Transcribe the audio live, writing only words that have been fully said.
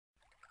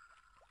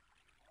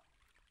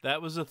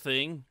That was a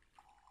thing.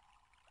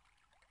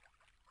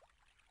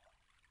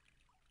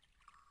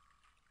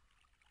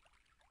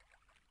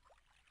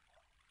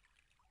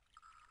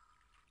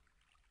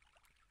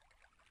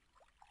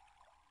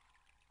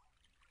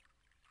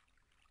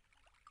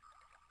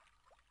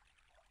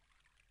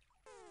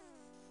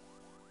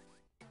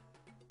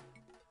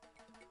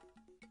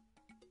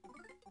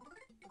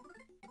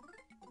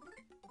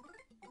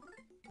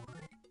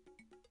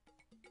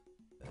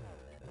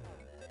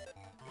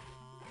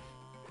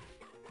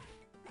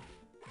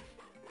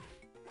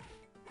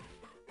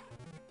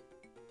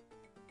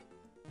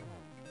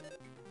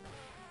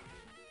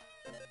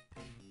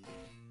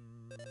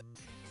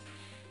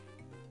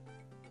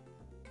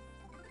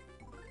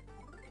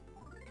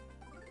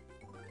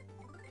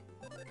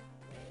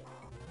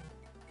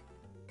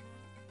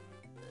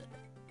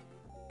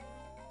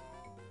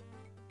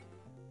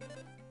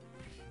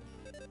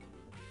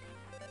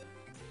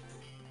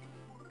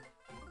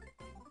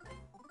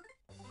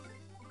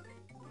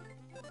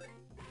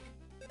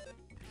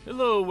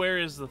 Hello, where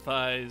is the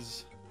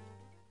thighs?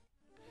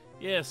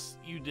 Yes,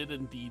 you did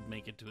indeed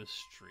make it to a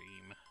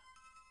stream.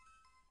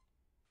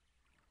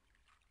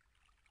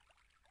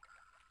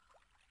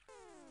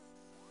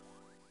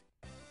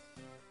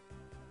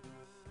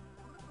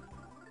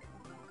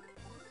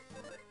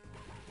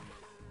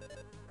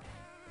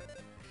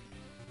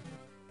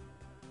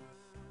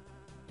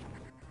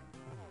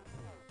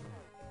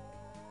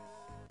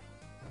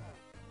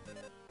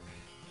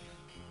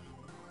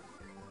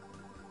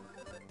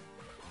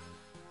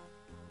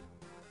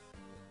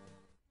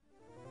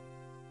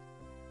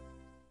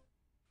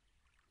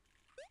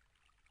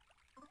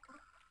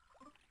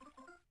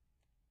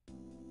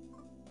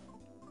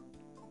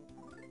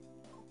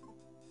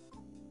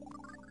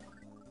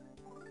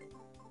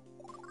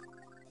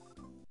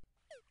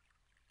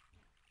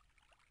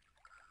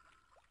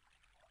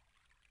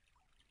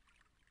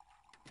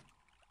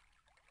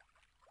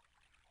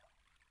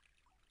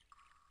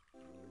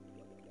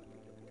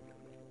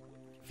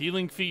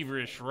 Feeling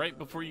feverish right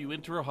before you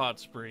enter a hot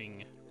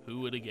spring. Who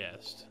would have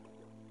guessed?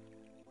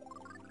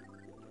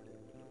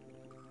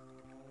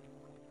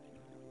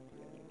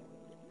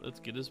 Let's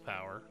get his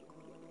power.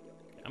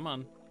 Come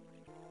on.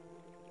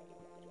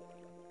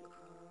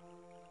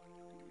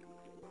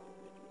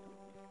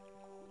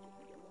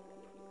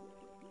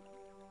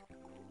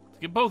 Let's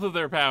get both of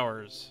their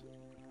powers.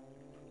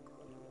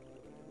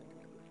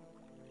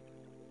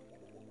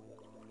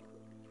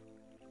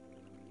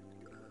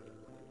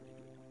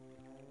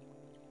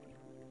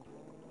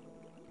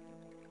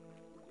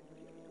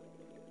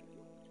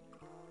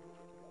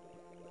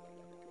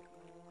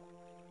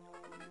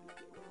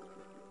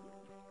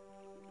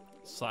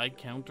 Side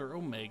counter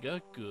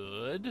Omega,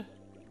 good.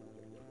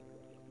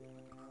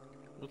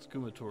 What's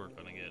Kumator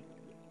gonna get?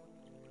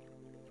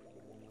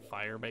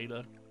 Fire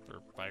Beta? Or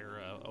Fire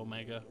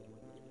Omega?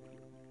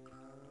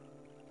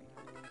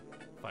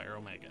 Fire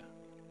Omega.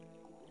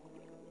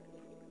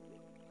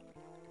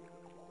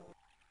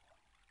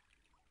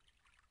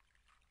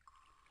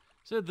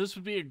 Said this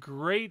would be a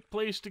great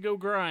place to go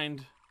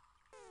grind.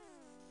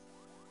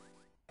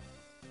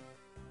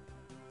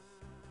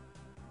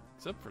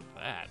 Except for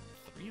that.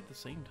 3 at the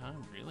same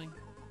time, really?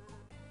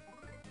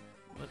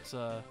 Let's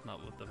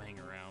not let them hang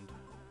around.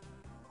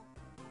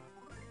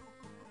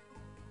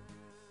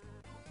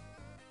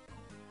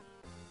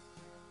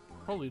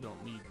 Probably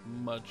don't need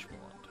much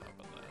more on top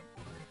of that.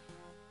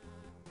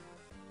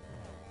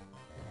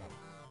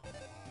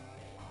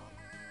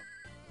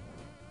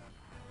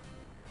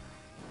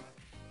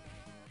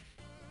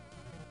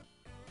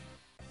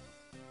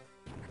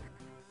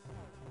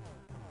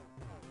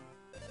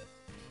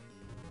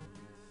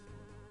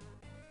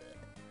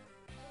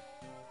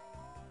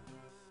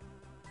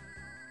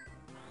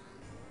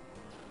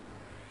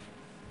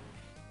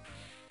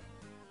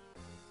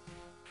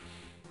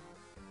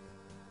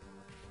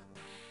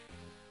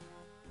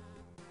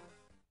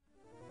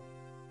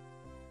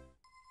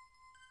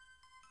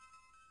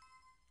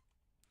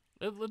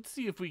 Let's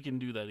see if we can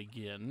do that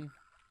again.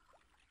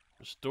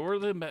 Restore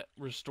the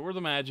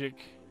magic.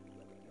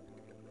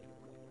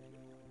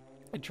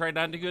 I tried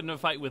not to get in a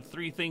fight with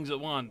 3 things at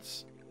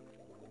once.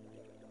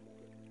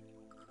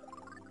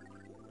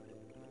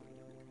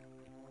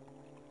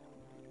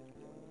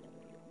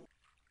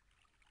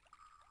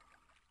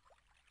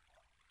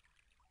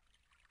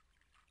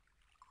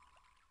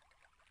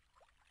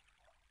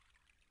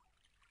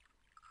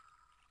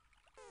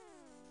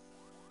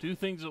 Two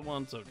things at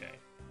once, okay.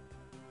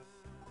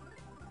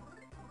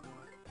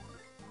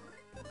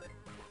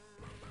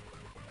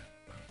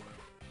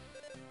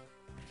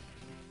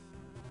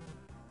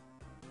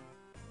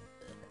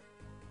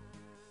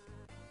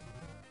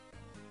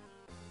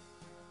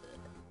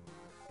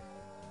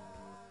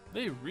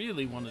 They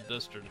really wanted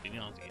Duster to be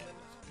Nazi at it.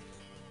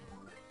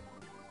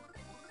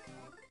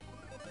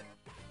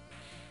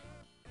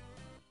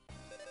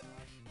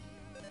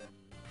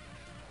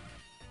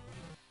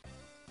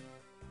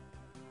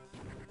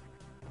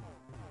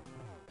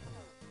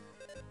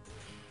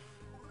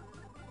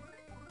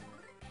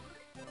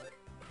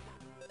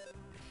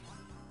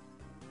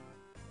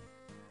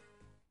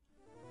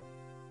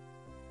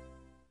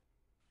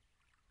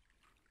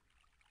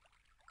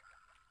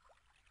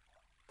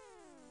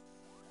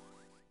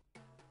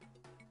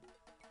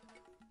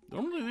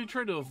 he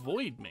try to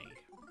avoid me?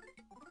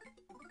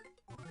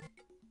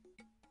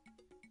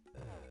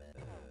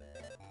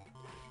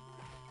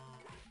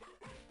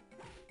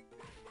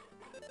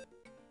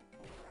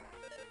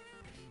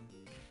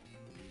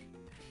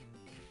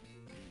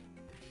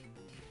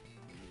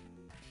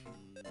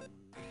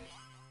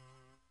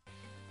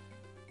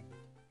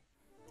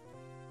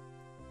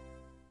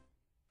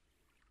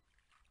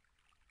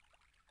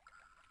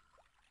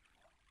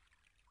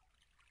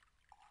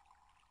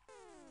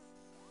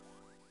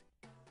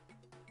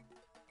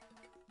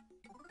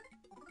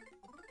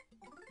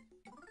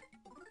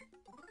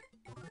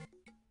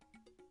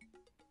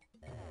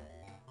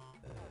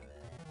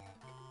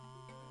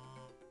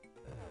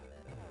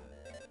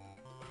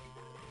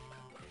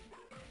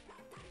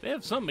 They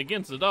have something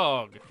against the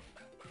dog.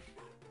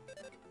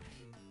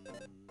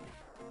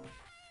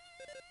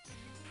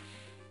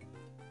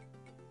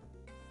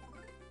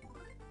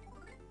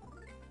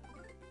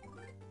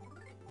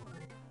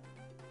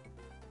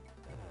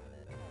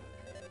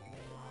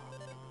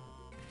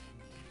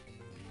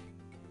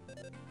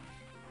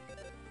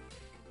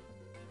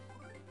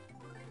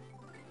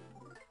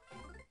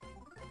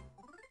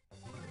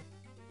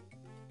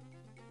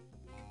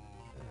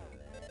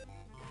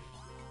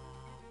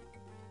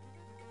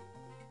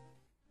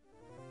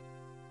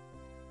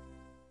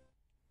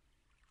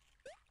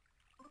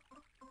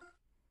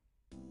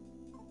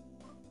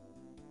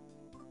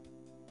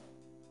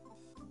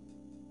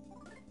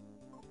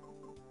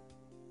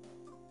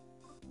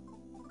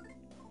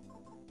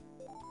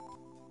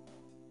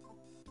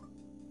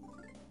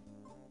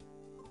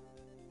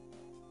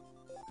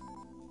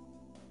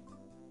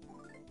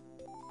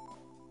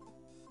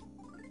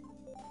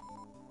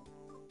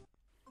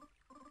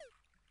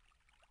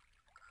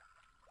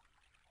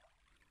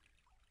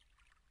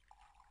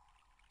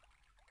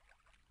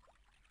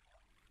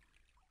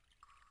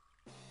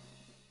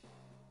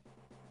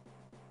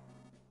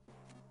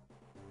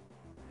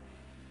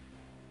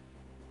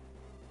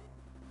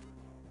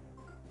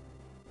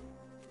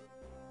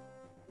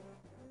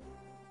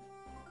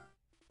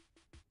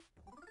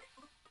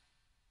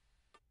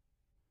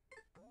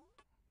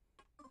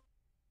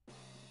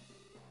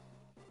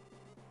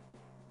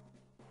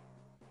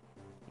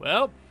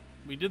 Well,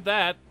 we did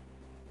that.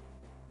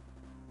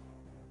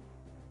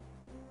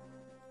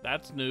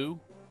 That's new.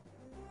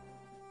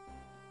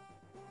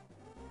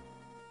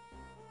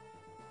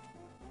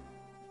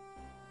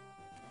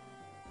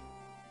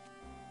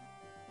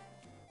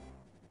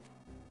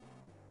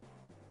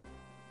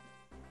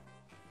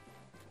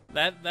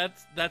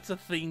 That's a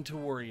thing to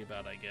worry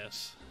about, I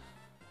guess.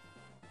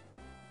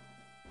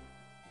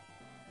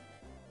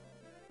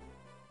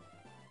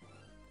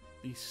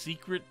 The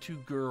secret to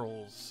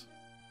girls.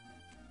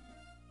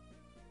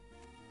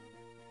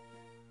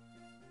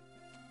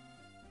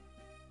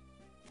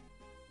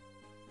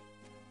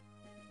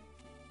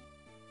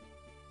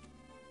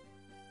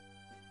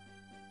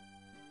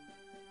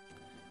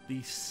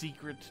 The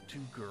secret to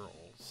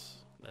girls.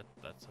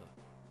 That's a...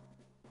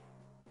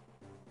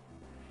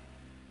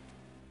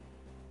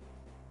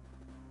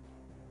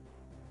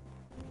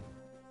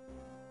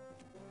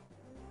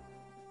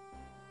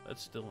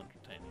 That's still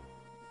entertaining.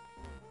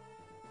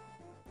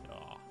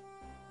 Aw.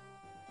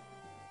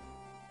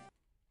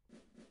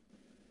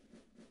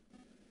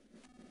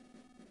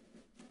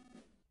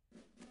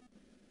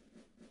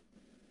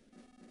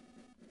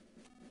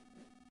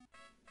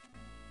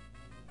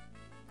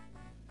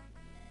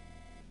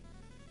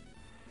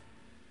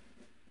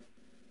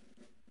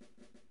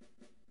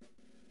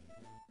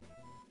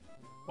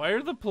 Why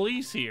are the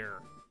police here?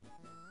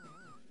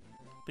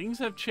 Things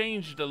have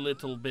changed a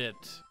little bit.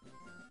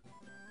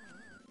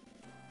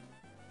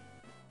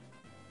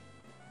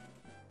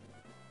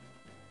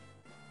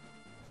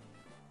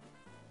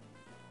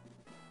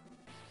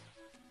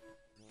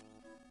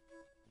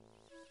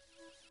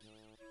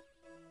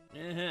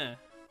 Uh-huh.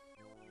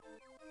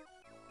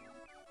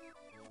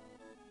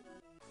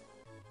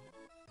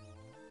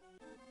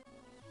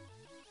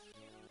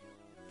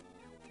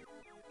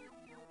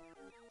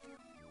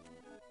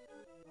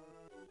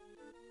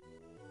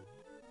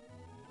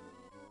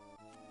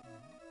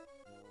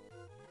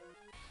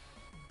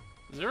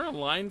 Is there a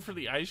line for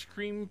the ice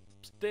cream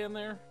stand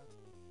there?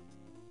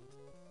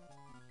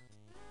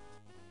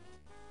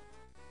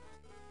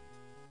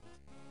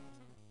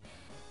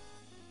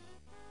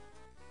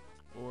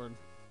 Or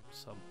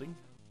something?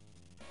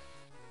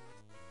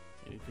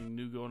 Anything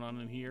new going on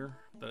in here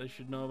that I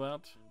should know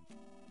about?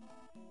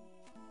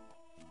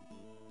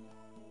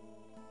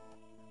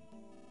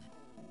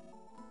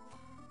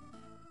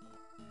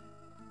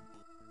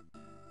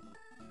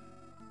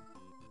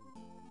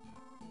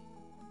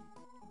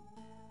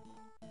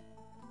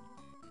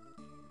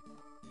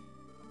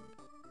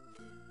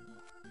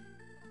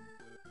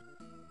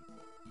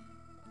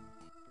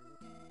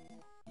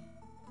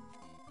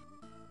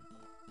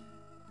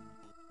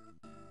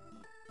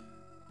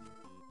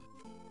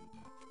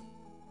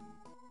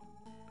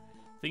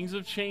 Things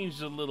have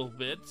changed a little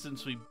bit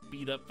since we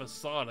beat up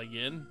Fassad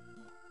again.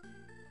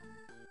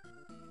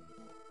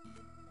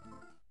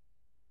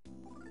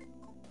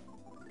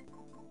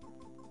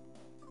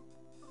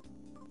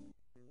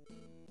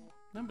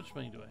 How much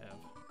money do I have?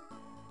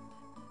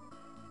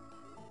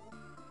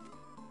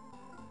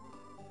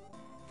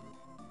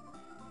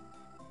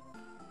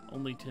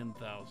 Only 10,000,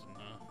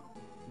 huh?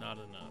 Not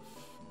enough.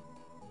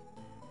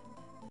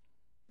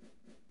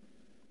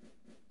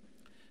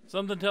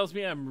 Something tells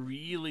me I'm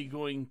really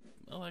going...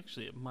 Well,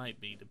 actually, it might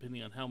be,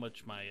 depending on how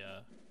much my, yeah,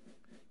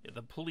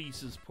 the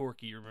police's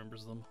Porky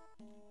remembers them.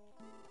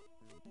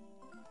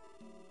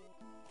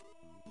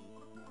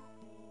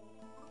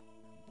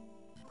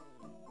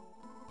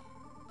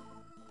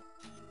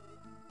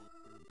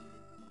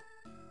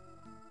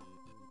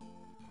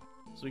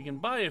 So we can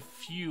buy a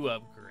few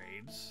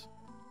upgrades.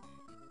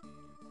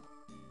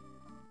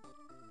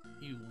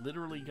 You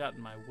literally got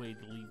in my way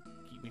to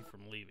keep me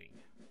from leaving.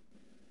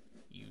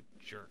 You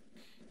jerk.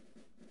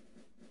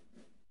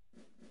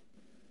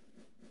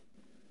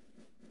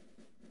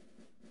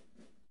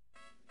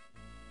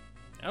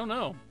 I don't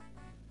know.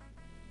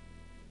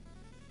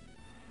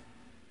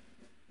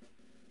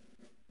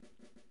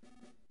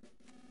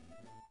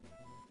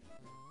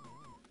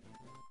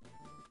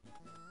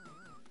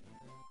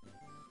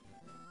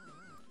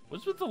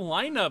 What's with the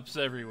lineups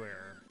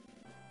everywhere?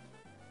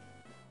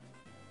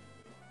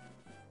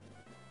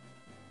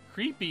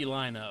 Creepy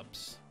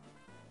lineups.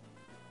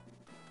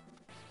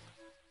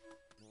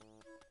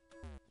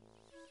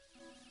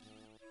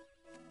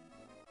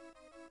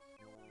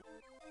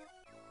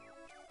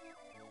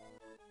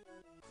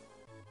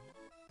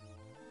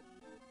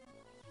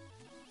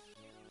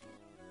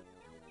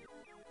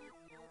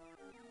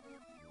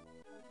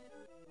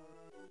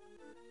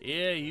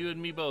 Yeah, you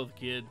and me both,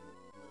 kid.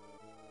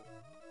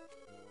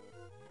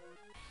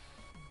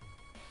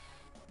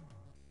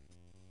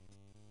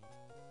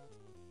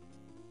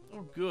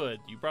 Oh, good.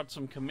 You brought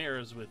some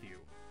chimeras with you.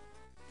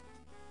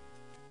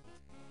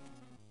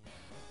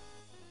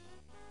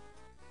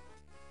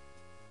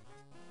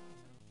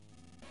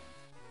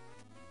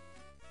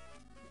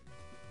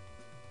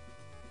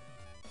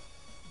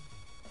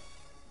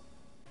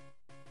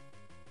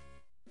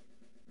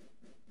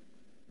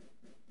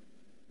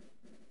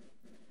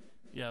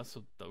 Yeah,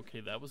 so,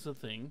 okay, that was a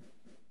thing.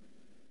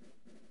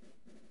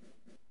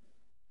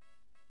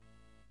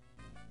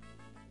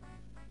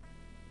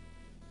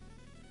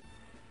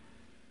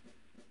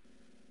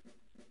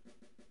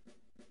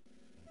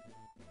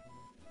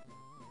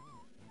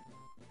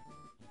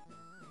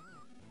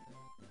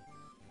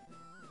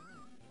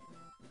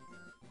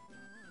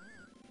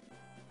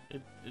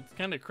 It's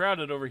kind of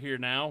crowded over here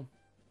now.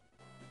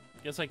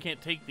 Guess I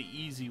can't take the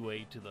easy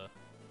way to the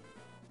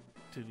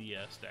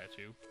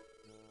statue.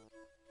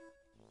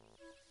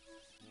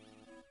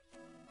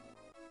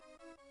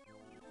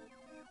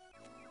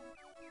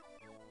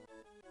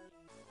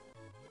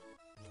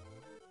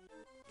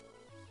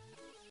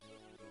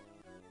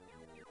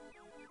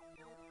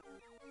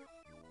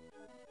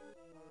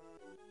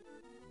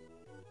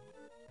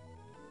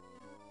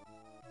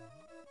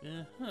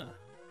 Uh-huh.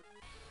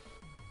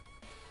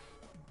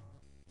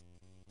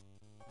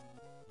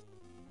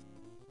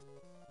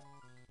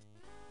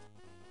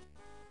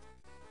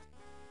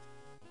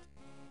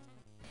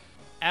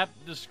 App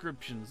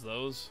descriptions,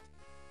 those.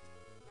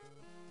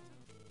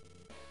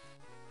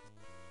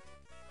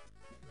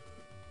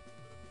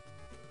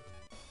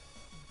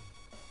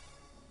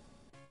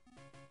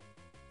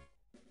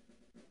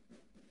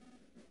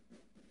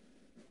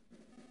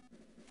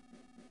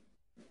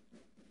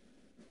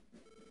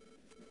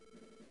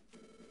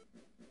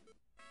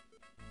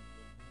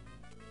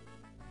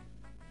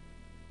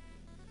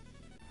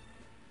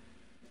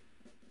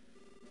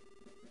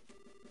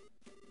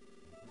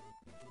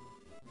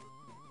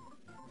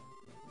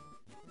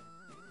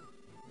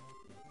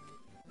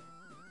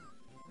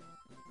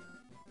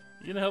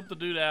 You gonna help the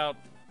dude out?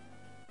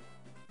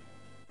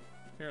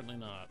 Apparently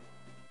not.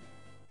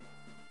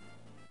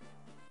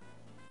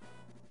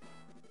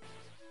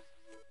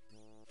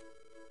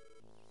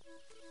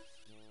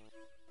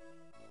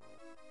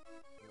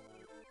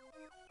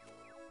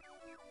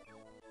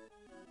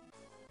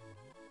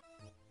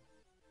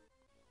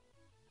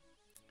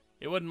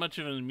 It wasn't much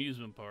of an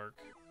amusement park.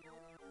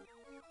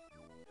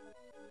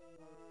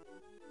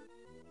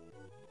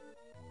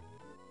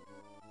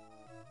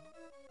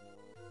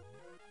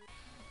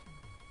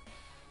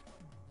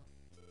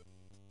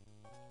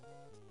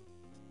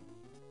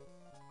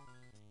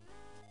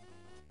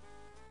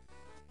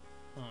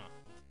 Huh.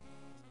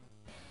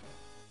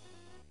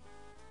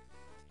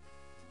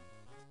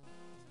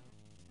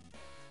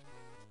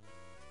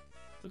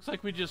 Looks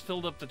like we just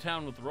filled up the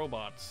town with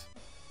robots.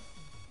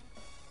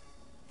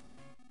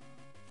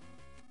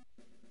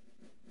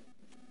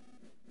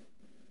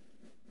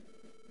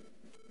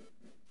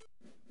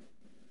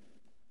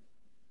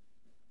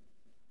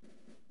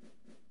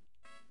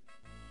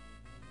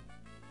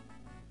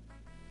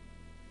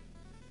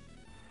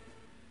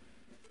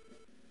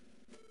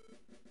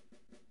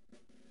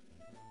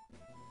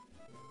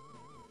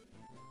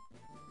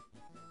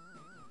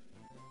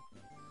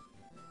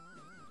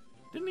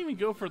 Didn't even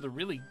go for the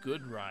really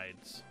good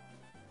rides.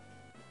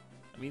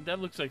 I mean, that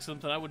looks like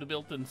something I would have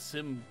built in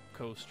Sim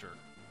Coaster.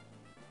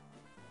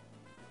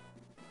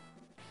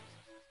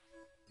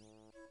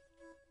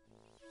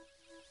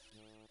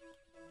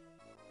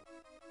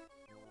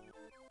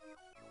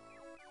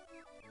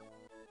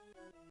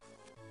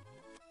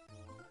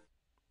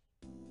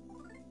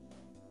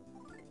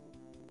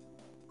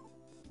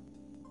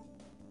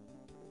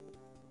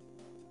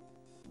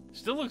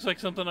 Still looks like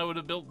something I would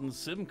have built in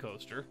Sim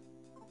Coaster.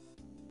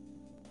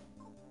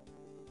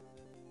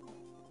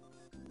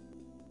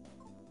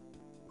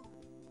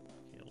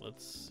 Okay,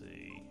 let's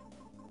see.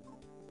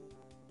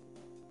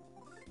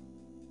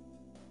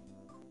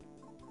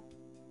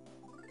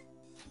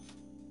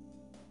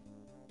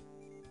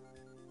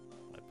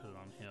 I put it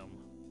on him.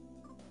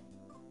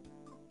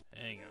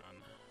 Hang on.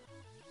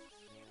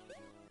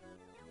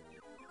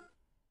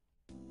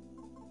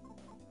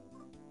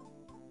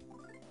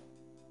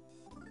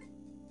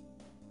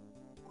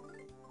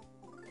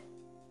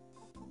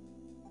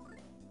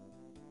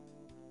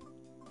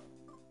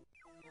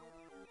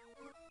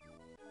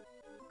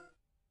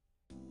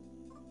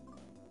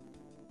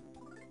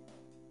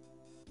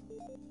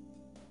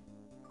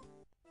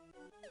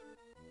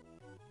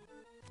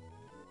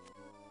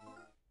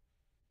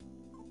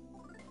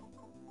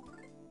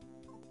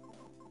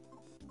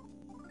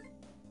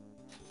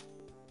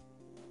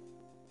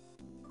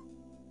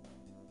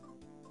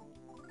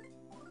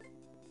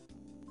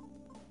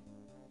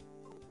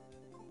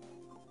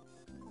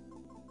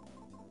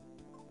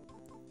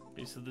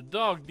 Okay, so the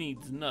dog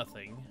needs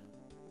nothing.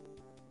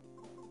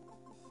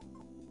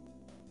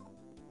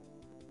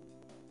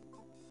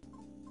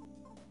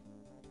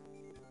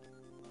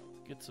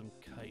 Get some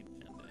kite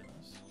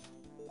bandanas.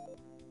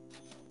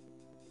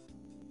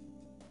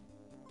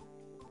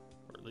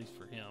 Or at least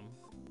for him.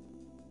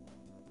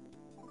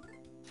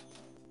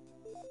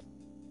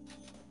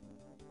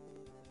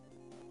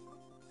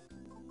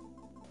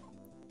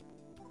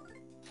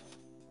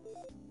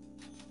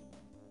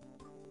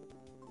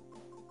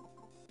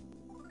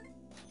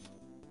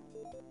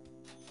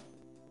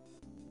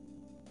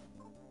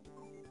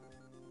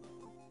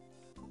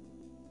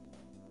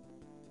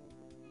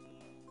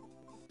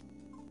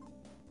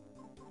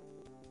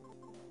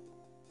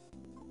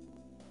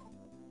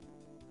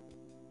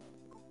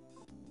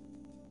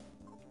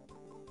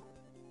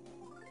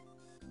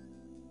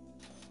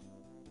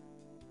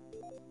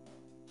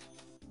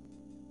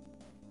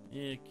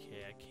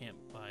 Okay, I can't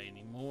buy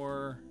any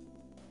more.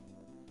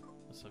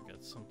 Unless I've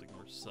got something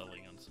worth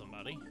selling on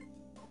somebody.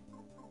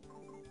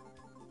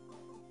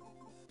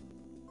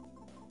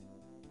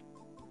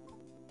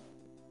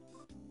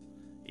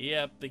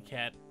 Yep, the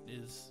cat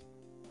is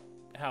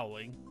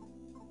howling.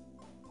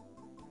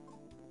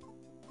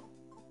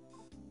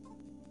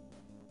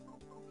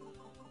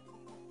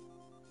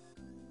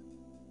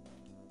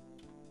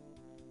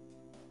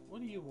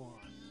 What do you want?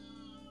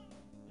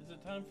 Is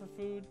it time for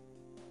food?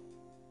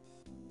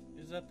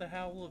 Is that the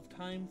howl of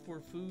time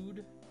for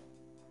food?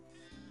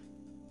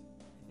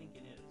 I think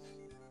it is.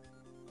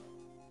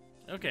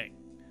 Okay,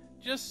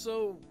 just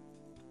so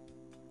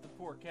the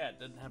poor cat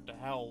doesn't have to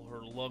howl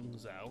her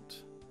lungs out,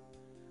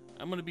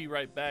 I'm gonna be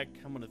right back.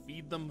 I'm gonna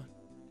feed them,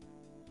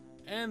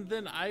 and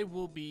then I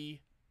will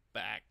be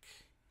back.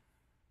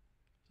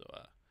 So,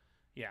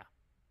 yeah.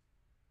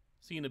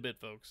 See you in a bit,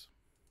 folks.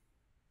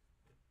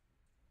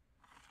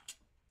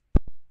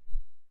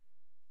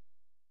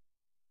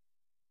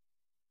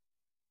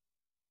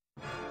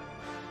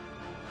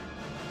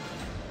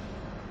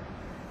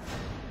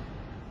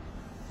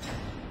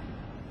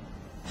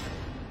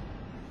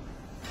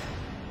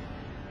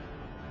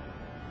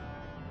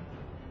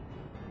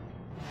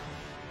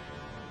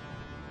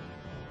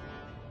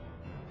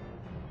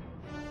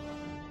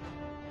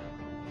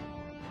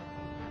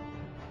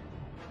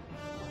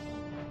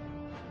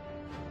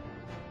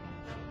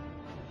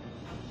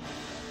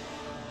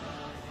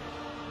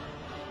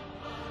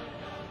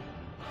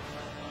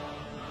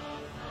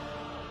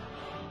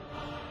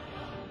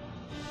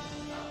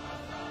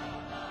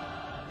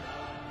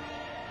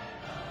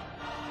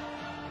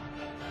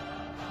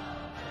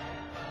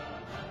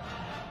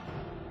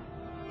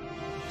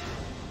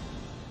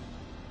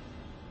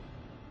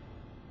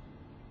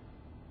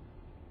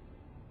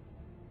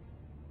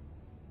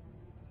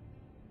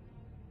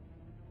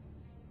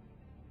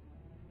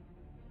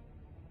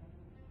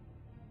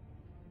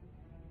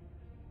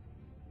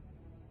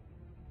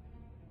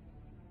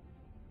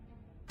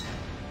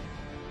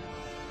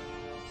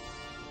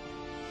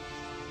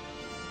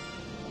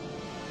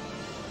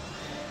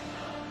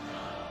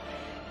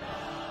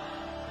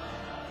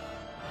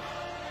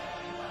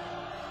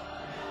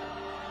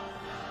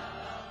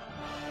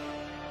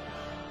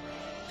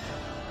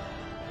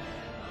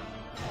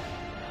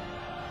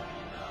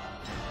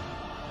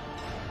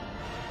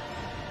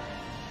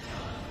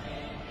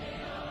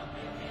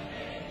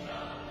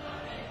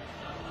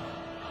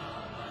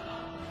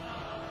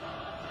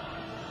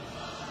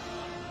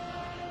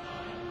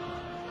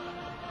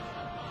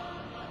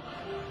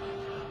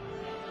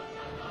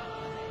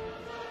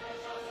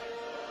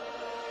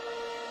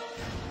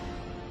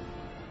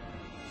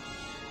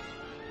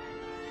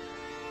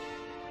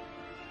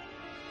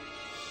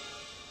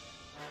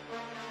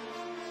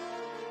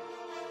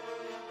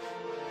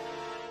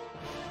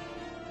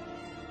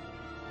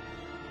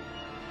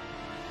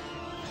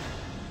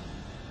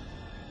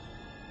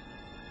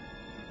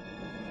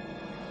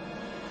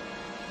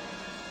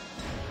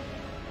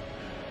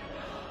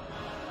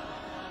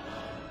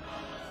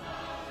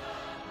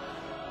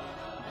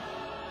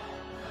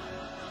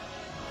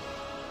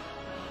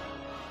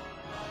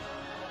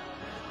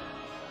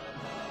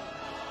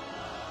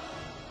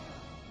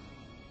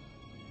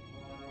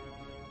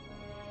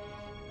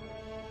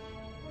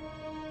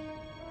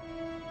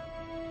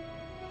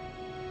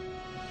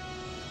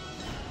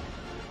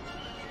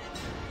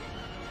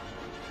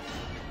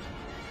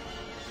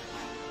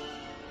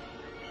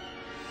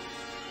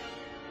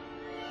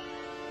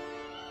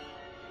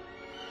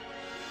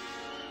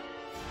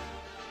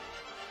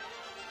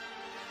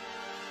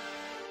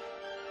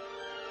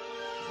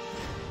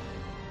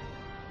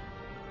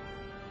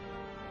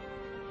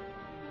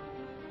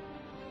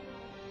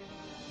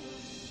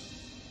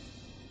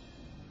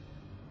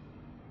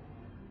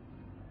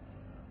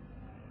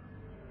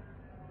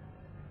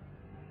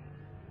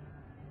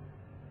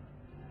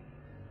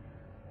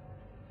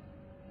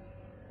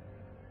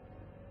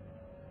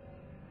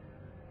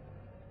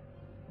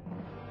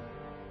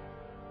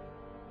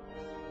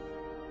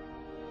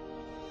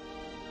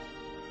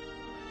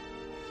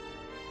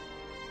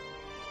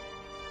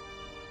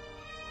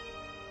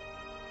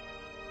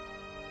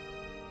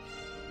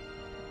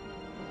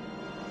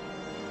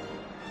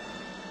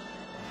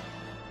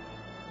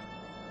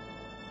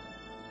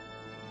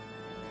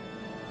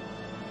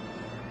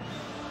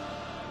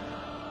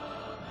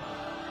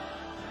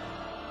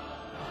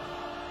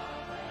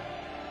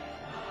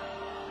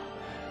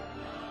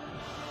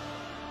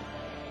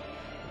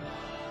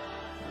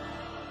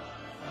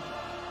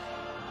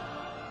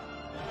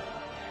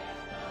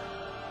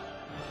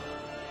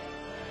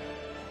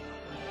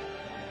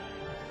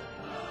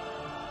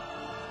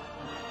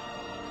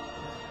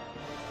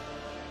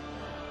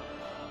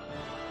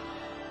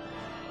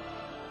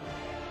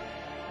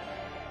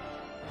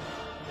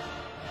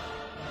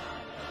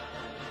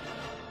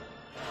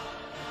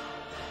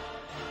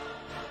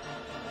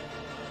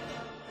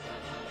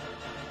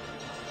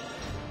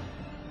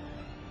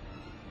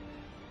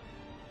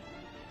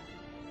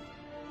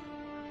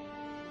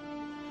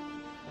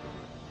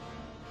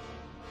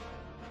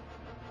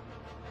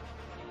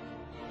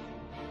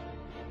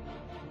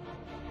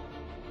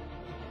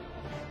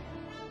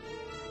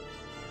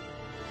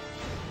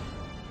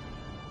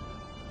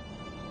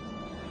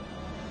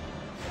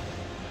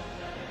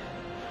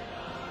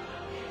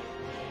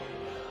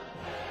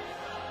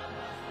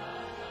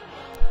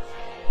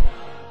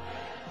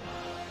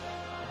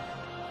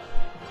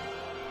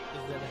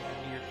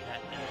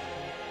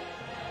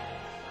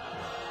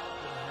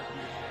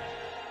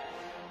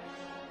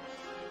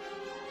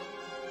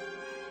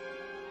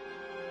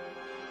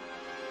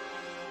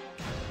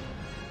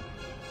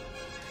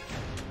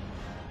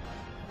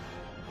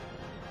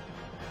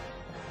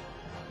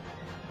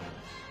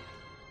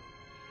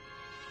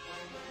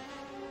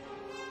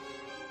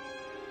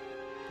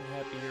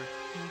 happier.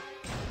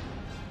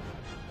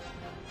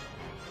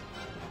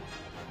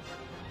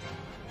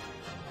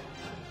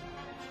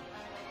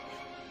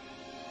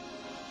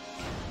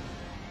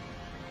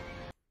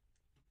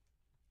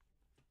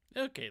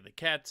 Okay, the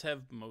cats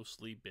have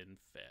mostly been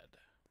fed.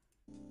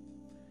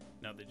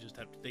 Now they just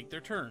have to take their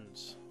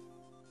turns.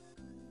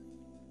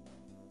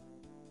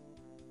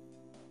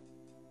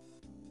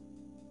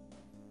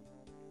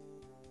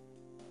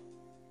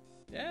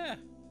 Yeah.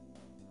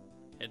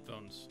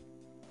 Headphones.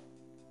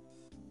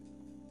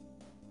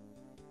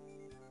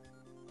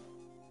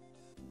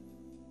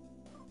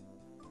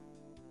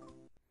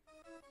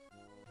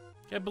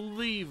 I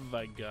believe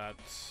I got...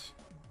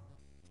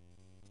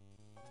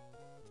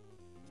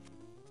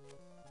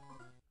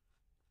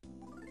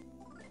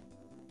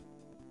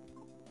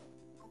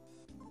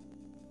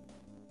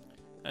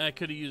 I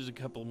could have used a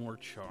couple more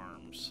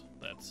charms.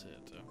 That's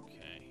it.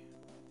 Okay.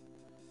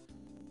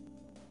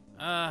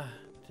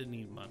 Didn't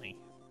need money.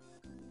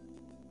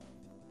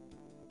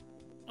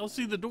 I'll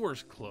see the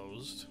door's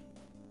closed.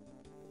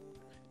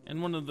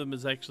 And one of them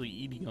is actually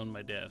eating on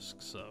my desk,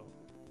 so...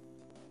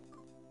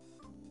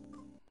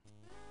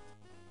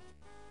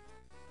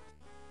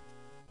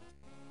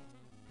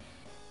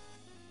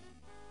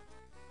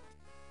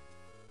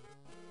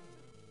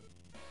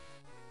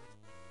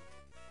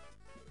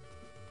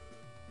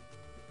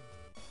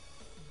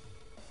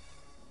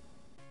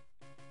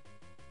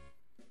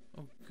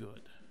 Oh,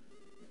 good.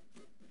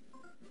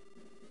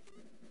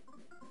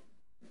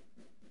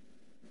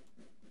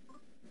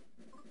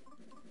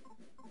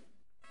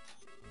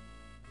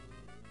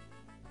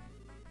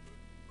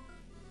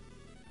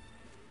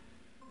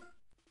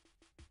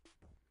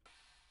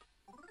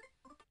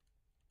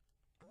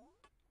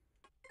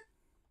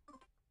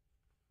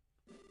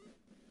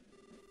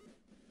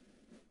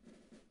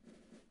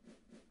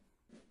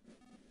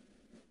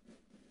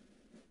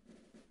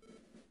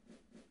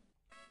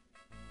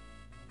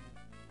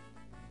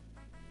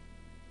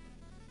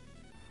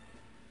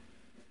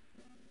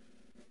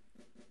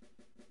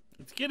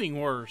 It's getting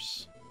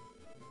worse.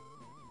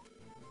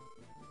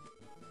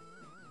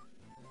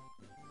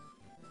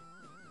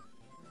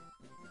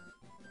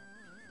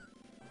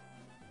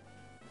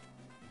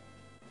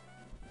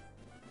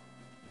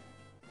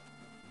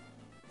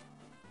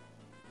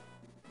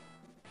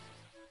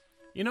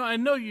 You know, I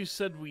know you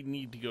said we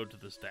need to go to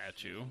the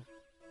statue,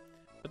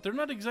 but they're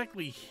not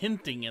exactly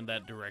hinting in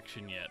that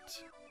direction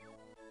yet.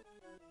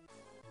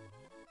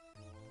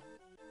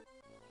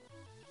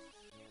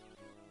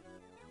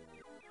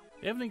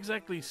 They haven't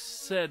exactly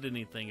said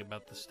anything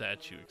about the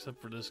statue, except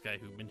for this guy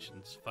who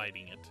mentions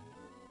fighting it.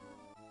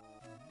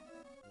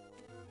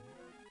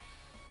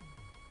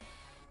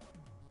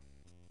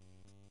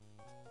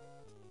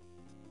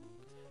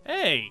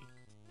 Hey!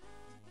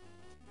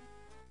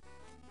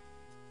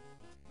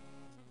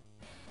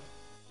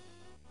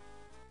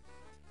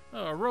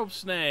 Oh, a rope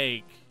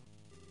snake!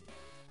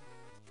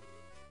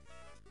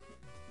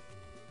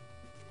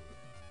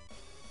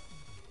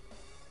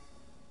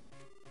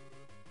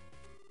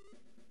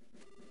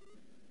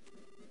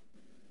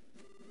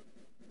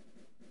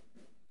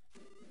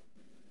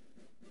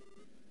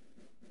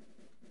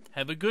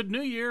 Have a good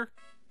New Year!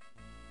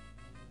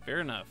 Fair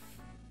enough.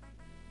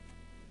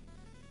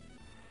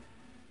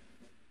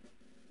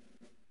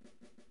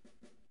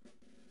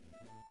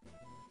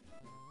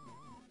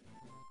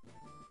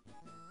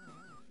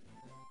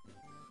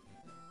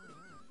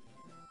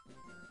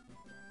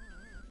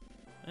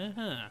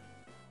 Uh-huh.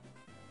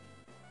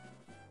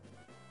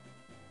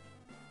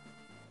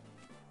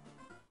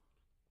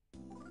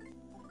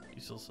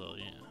 You still sell,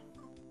 yeah.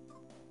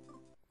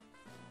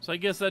 So I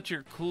guess that's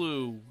your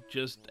clue.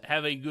 Just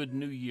have a good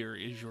New Year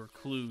is your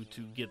clue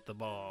to get the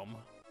bomb.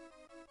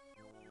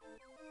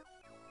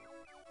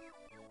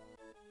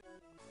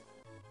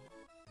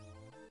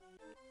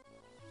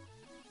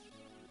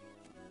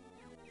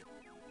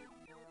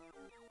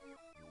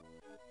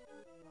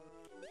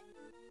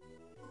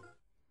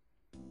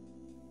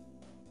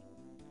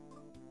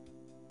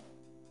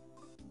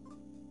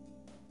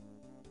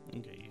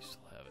 Okay, you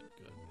still have it.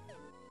 Good.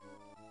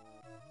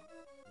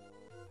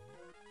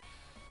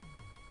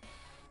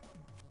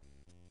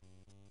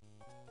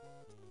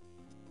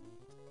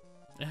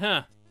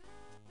 Huh.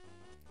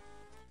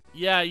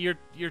 Yeah, your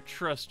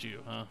trust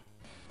you, huh?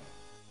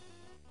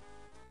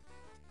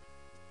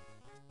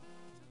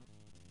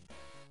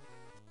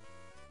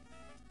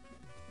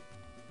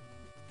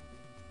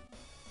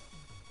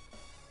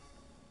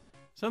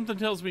 Something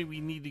tells me we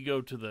need to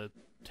go to the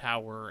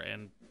tower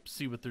and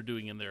see what they're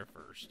doing in there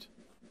first.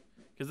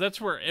 Because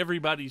that's where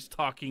everybody's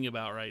talking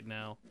about right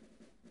now.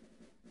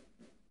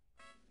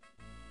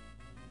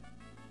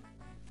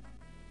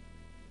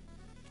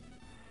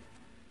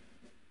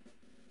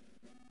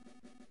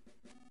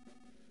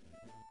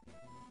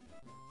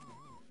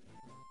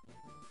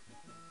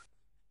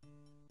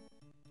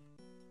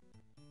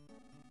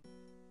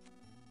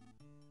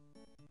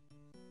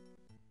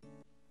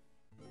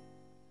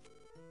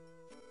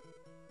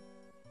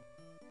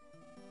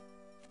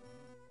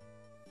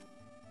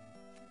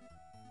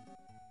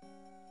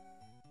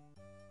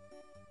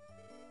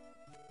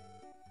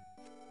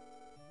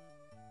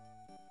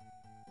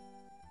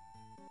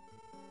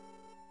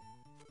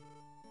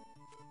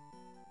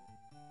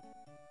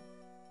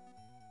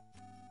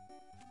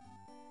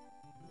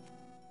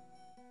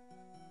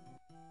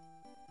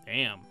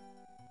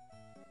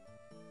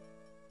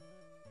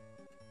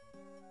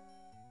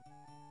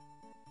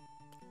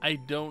 I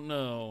don't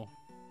know.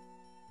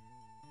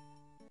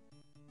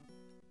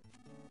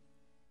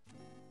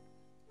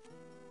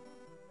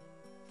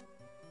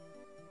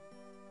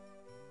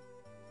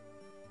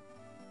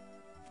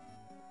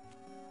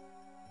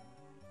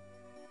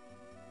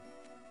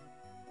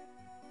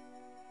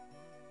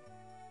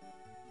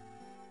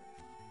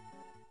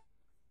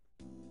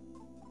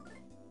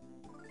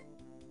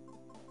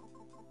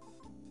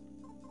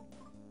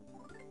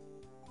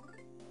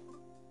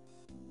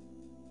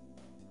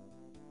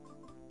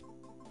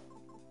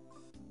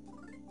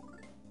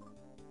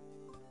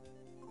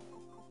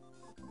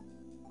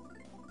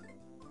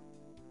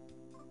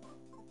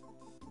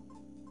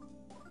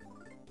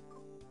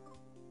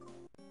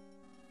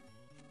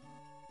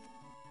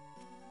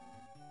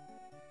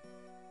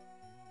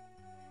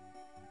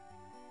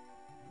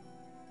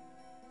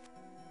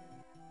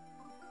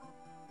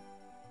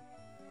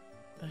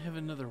 I have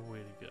another way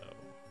to go.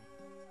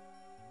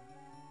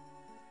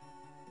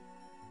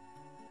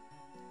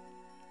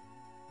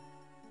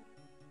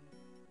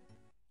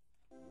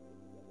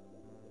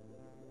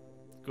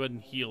 Go ahead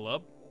and heal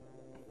up.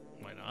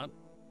 Why not?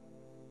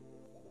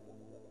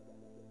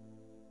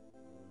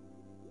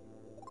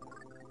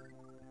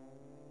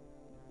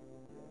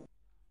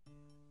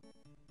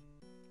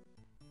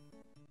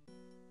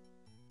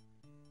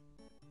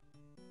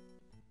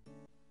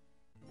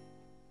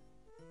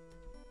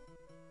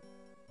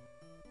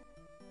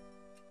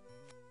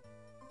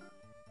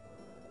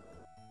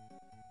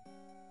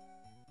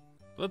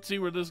 Let's see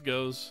where this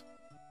goes.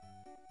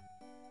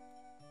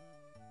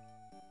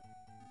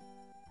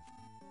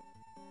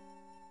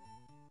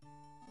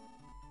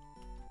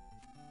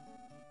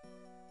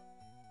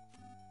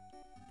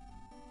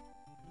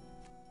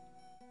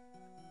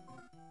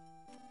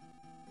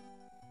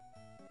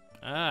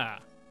 Ah.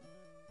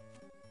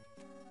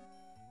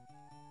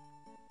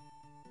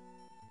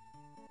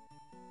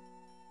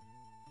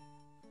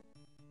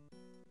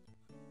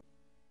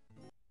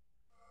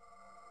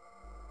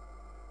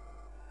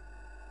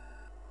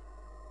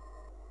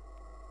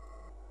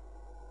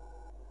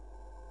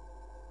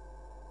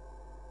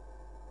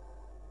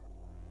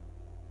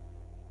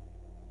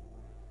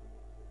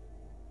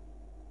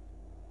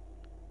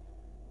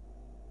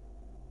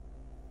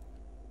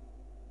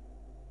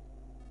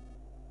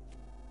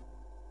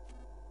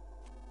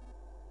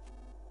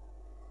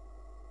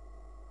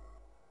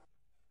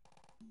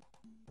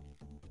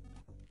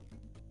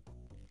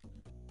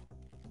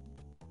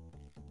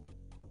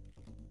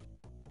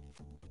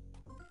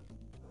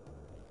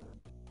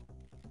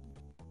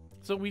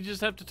 So we just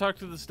have to talk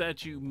to the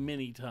statue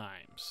many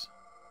times.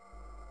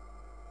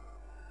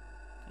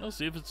 I'll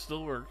see if it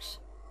still works.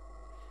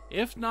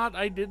 If not,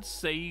 I did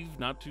save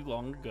not too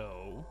long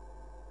ago.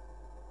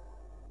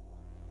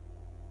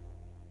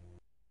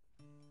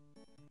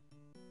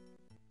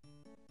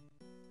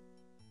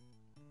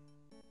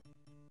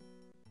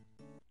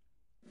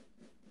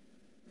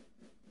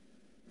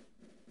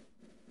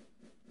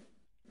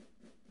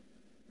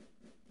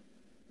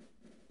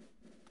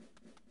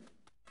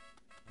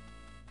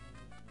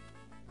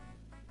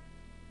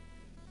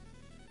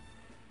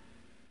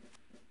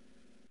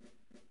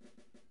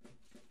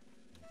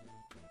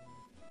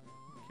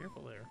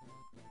 Careful there.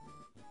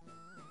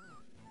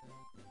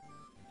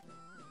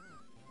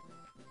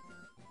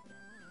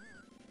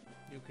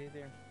 You okay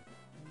there?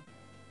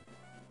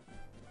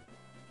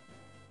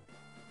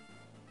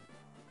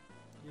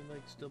 Your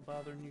leg still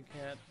bothering you,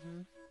 cat?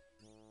 Hmm?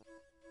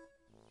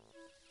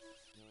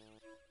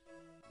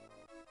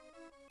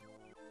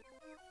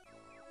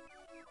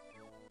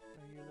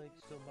 Are your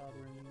legs still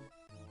bothering you?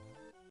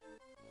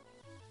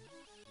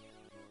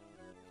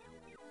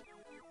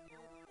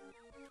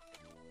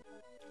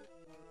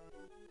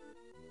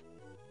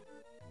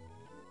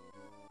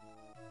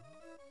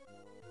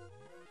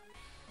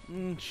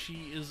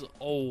 She is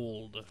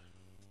old.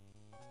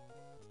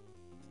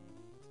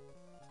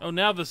 Oh,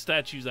 now the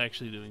statue's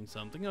actually doing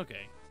something.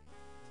 Okay.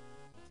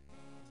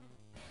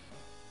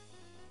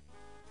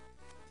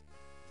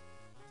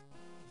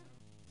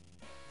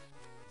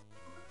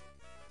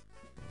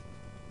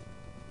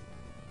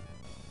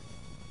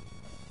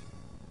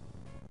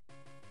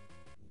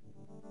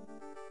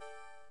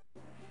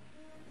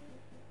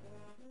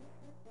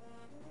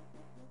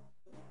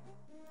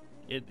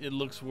 It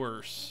looks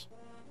worse.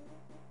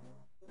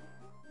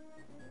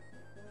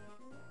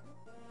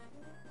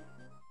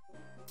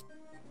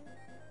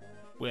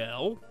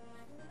 Well,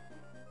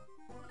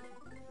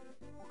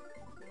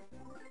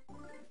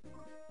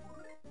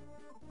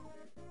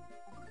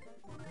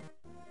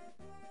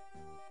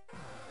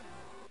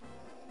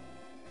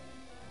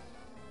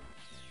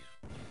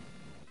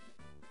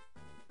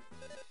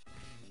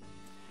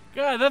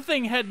 God, that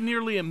thing had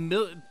nearly a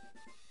million.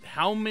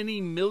 How many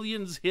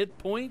millions hit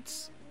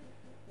points?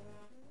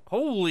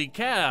 Holy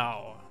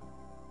cow.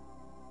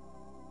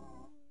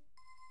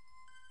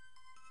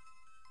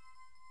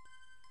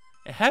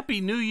 A Happy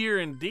New Year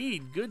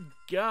indeed. Good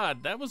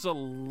God, that was a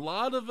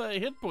lot of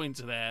hit points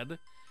it had.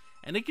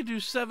 And it could do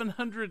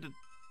 700.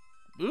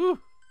 Ooh.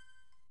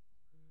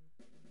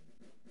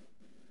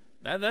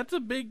 That's a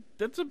big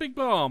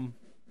bomb.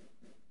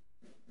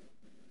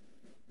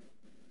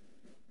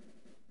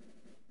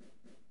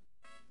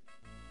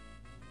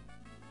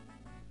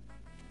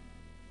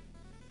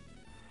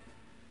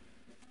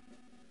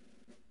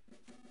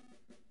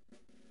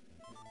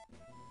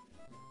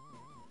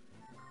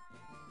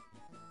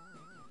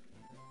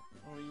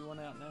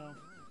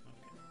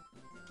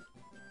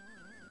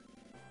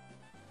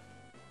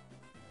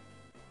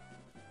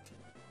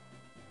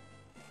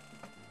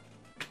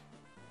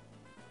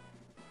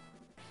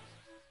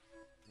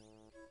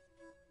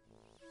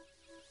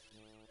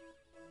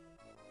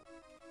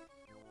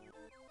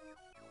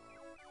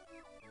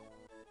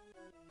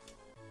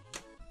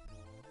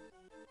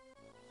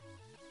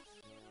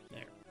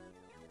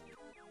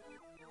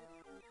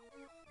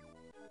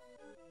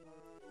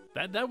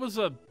 That was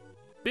a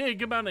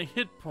big amount of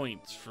hit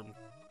points from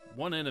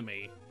one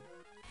enemy.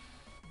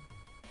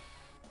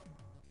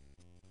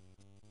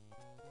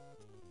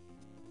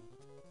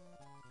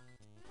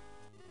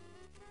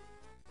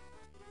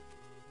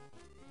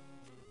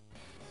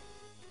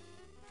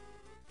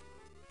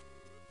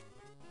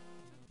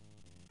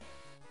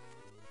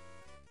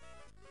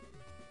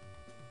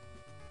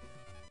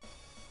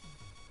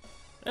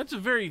 That's a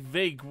very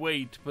vague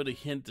way to put a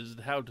hint as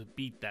to how to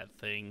beat that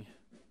thing,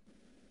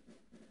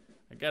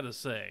 I gotta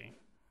say.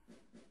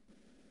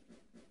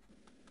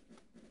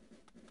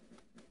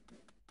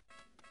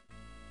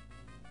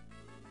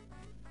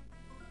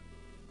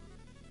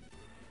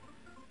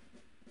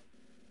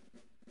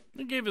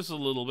 It gave us a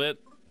little bit.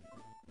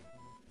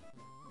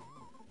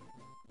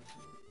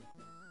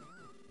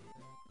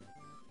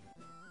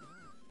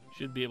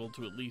 Should be able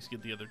to at least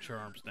get the other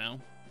charms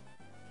now.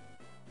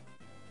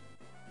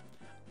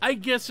 I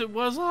guess it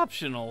was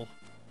optional.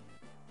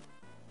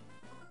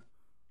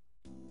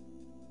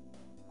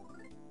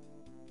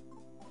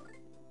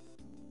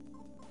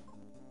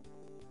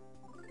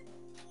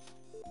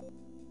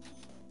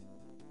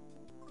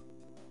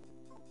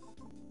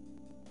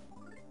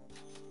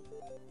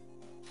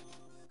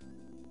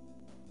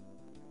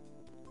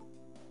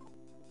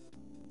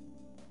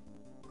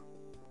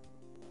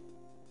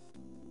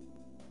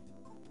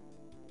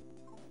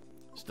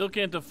 Still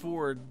can't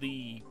afford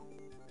the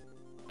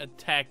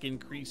attack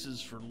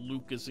increases for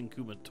Lucas and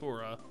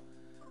Kumatora.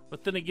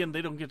 But then again,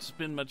 they don't get to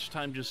spend much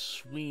time just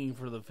swinging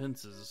for the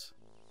fences.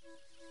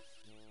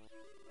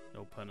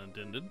 No pun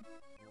intended.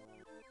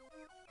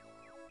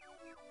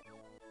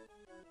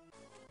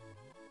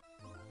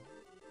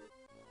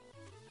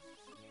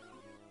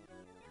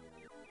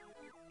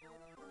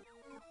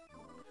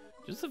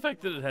 Just the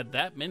fact that it had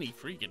that many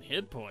freaking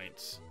hit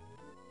points.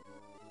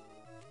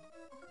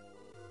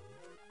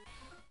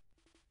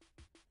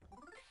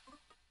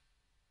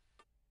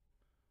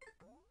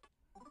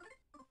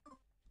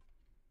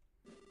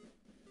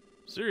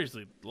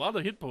 Seriously, a lot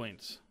of hit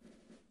points.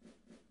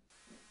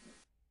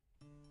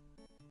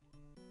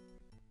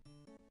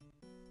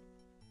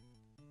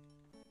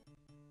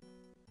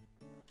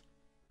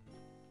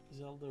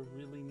 Zelda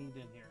really need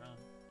in here, huh?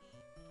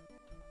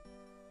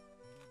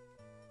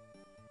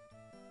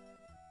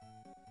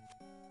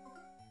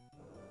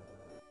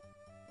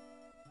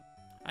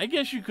 I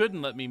guess you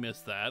couldn't let me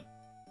miss that.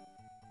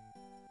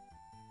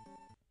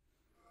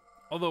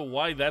 Although,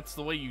 why that's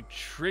the way you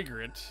trigger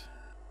it.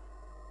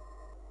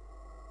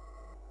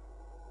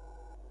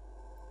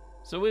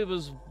 So it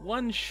was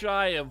one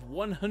shy of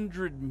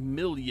 100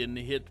 million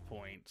hit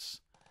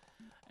points.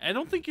 I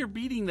don't think you're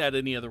beating that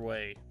any other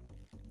way.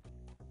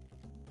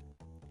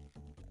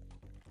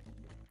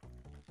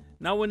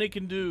 Now when it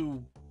can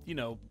do,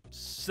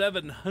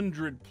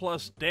 700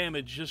 plus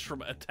damage just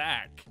from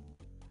attack.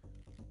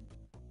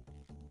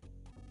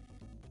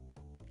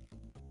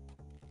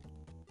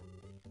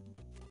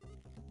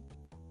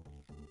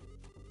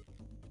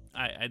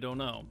 I don't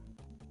know.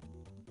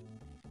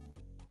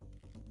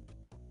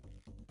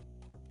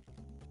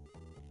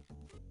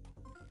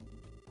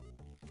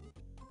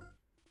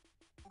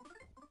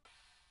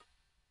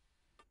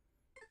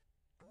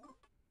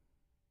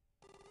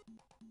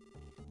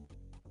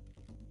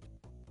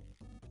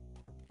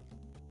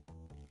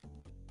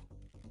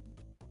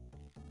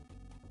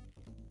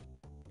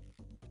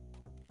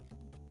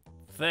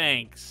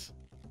 Thanks.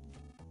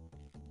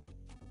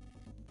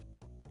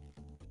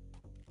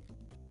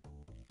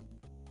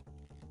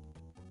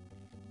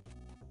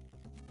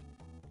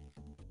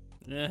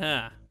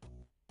 Yeah.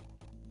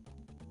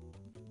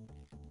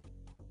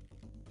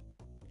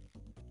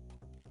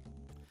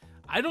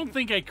 I don't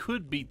think I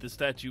could beat the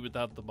statue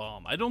without the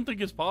bomb. I don't think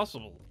it's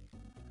possible.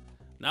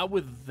 Not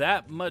with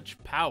that much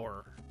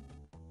power.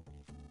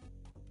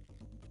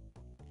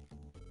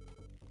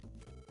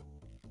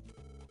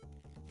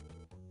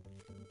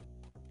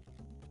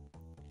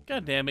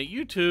 God damn it,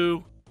 you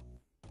two.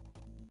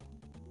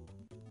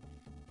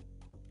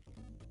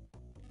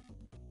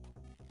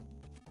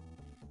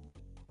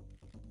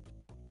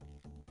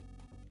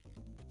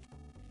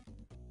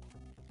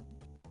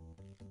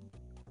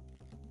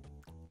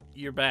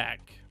 You're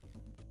back.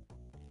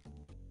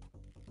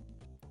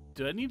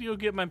 Do I need to go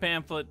get my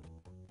pamphlet?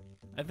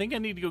 I think I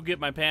need to go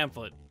get my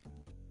pamphlet.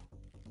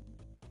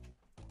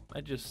 I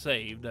just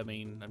saved. I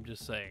mean, I'm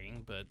just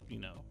saying, but,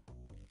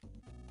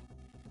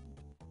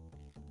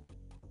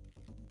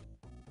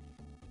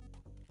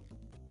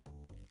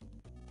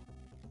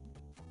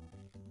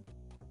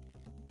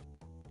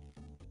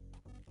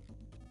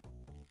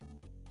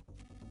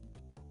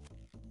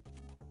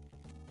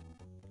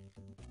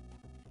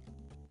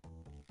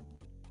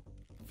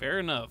 Fair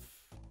enough.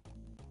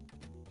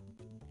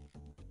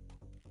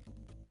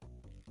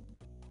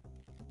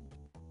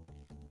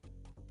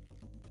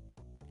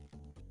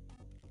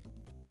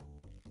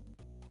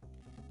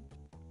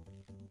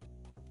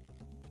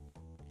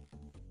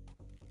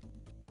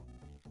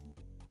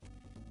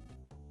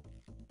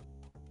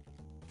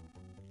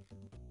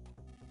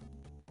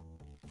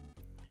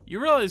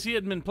 You realize he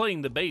had been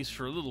playing the bass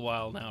for a little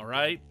while now,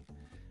 right?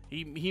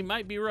 He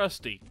might be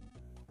rusty.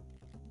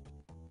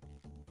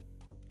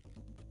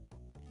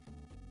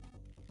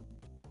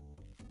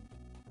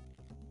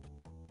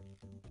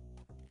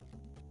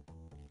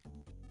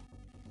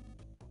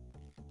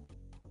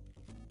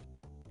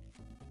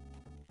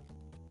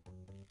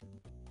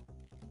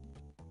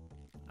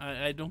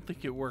 I don't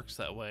think it works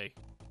that way.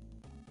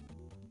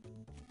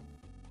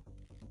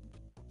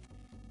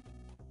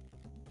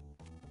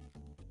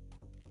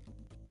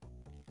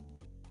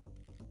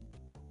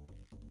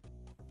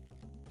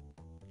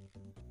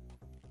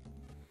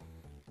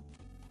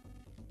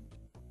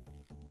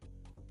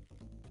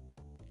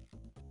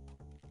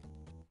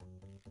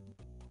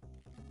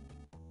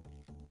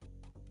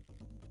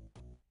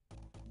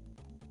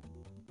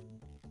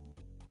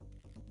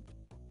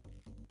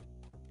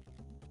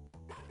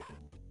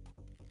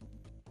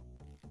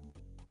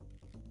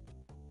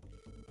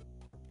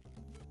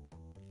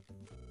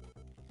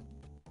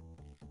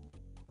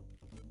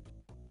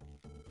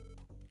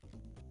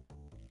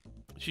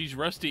 She's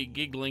rusty at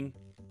giggling.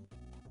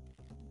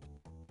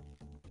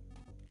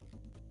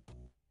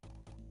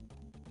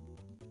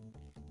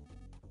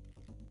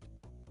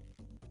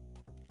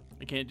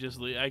 I can't just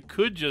leave. I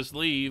could just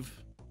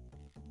leave.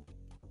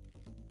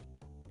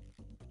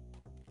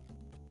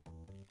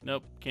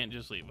 Nope, can't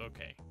just leave.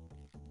 Okay.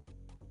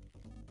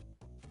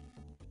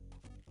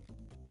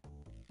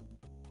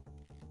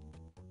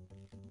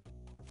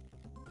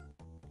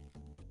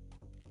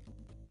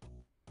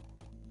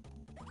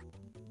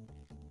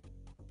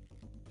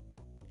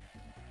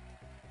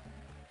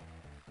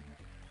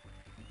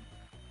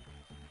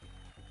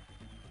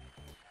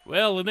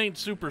 Well, it ain't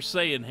Super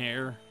Saiyan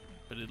hair,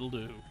 but it'll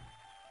do.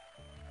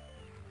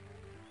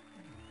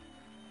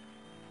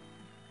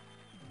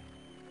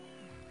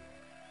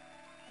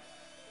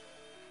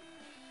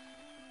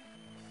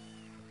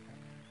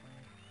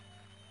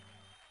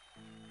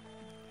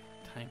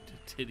 Time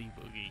to titty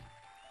boogie.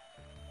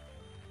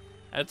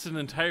 That's an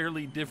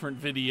entirely different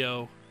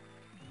video.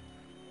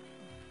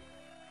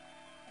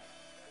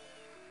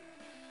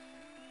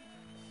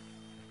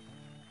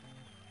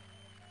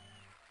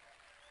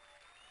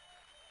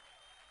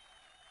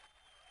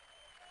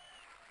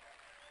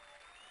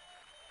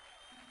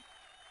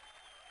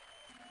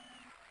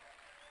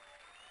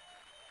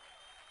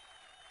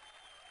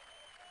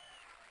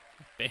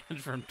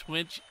 Banned from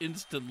Twitch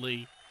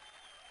instantly.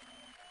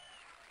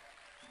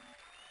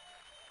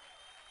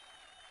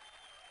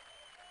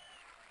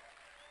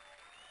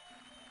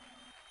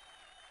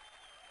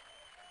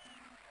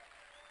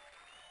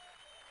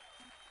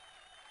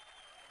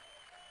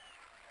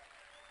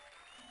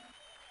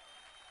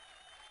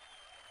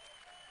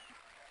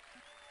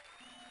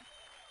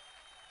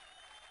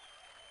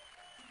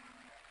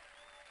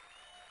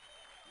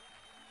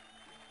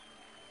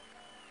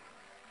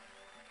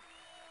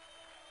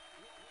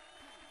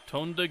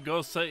 Tonda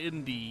Gosa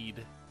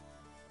indeed.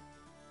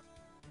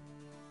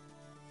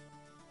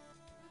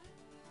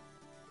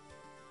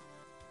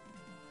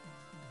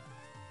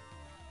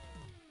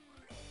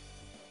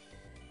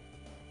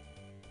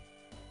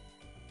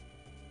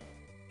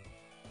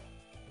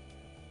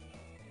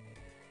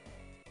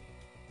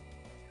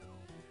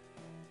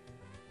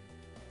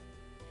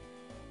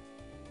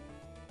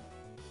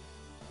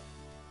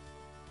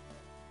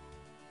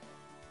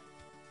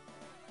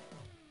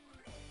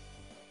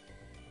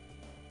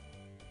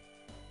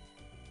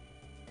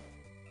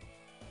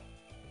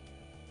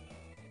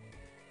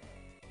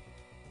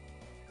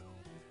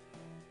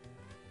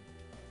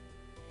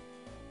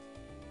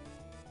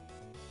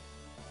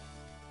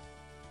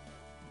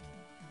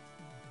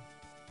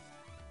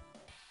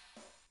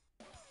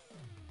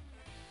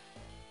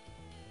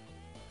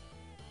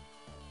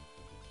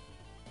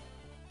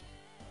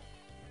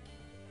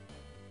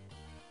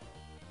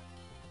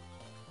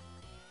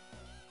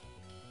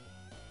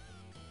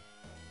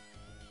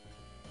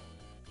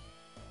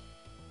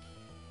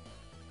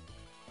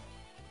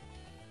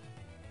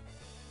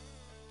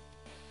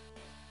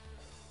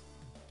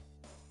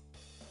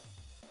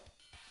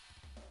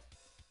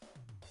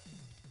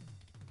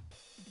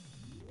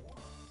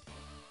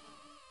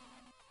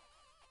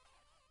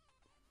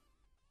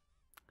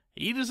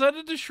 He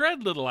decided to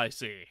shred Little I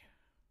see.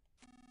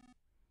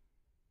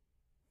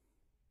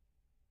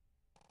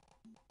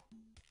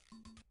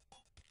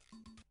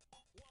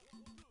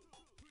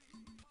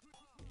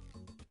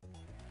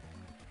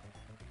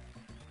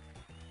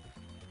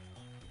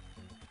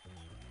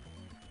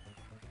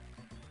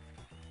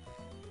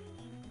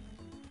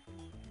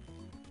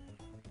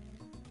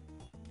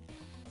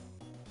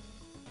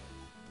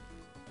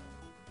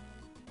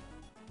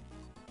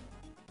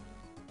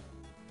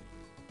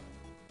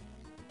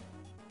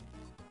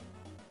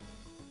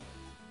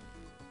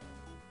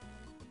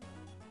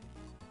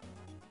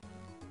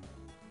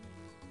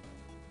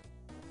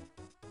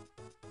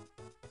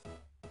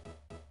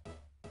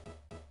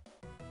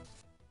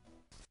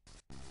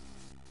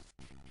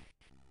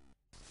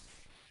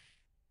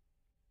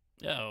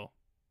 Oh.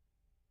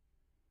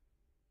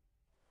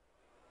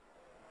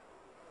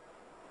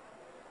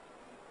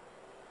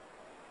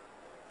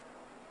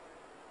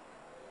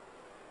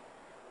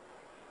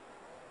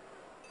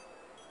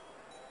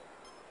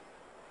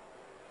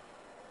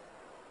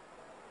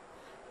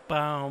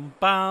 Boom,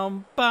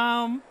 boom,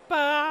 boom,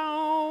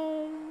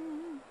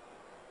 boom.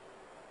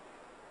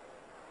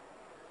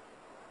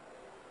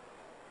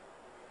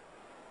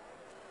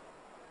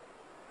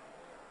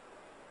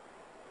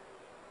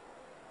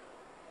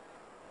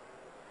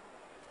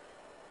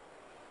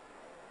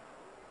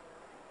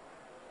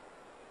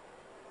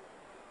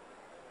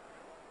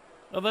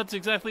 Oh, that's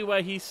exactly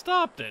why he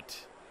stopped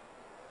it.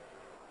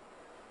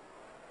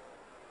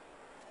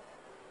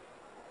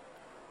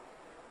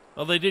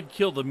 Oh, they did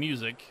kill the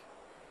music.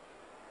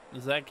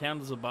 Does that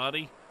count as a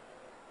body?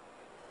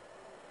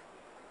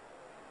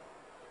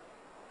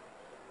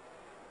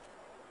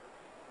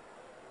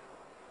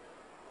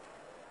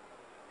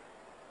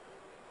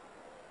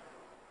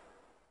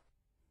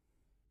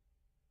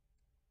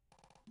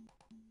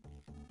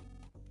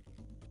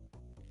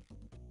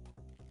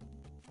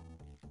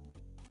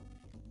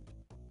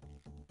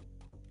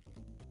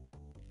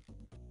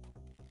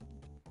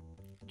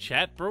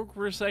 Chat broke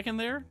for a second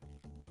there?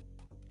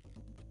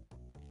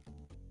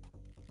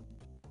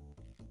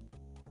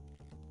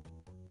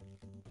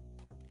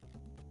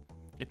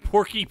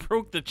 Porky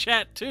broke the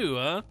chat too,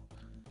 huh?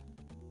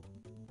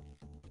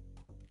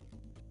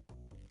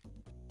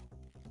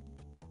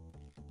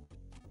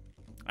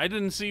 I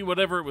didn't see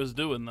whatever it was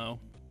doing, though.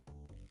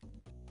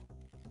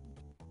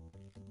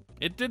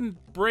 It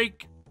didn't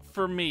break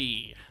for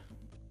me.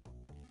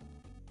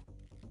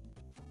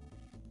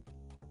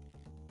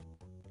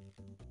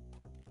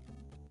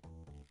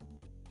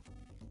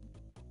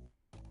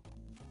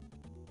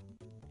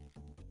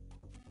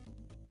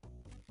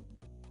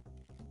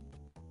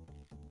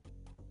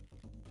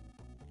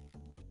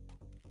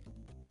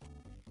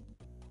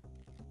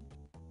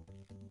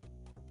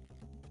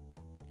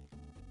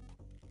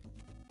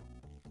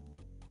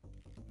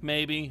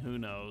 Maybe, who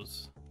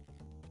knows.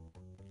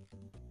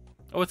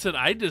 Oh, it said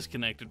I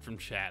disconnected from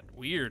chat.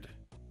 Weird.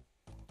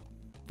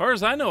 As far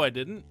as I know, I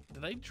didn't.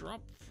 Did I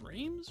drop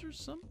frames or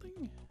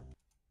something?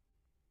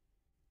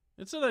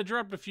 It said I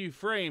dropped a few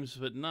frames,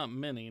 but not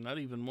many. Not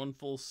even 1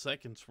 full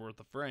second's worth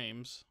of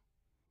frames.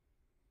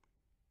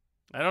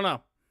 I don't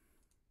know.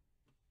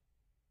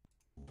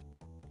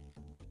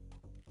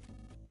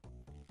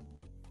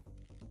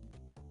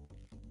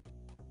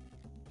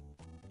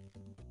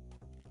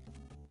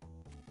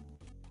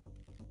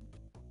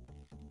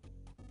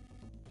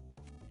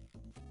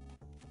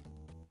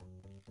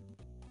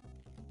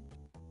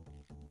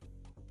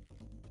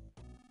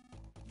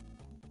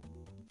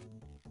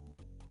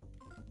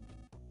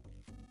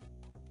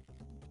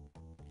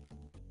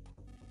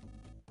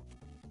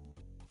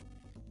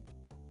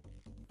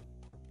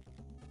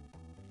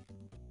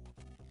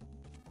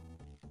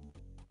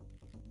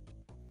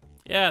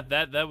 Yeah,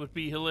 that would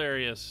be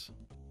hilarious.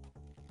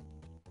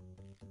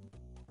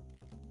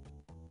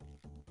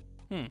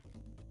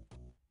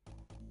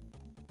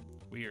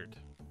 Weird.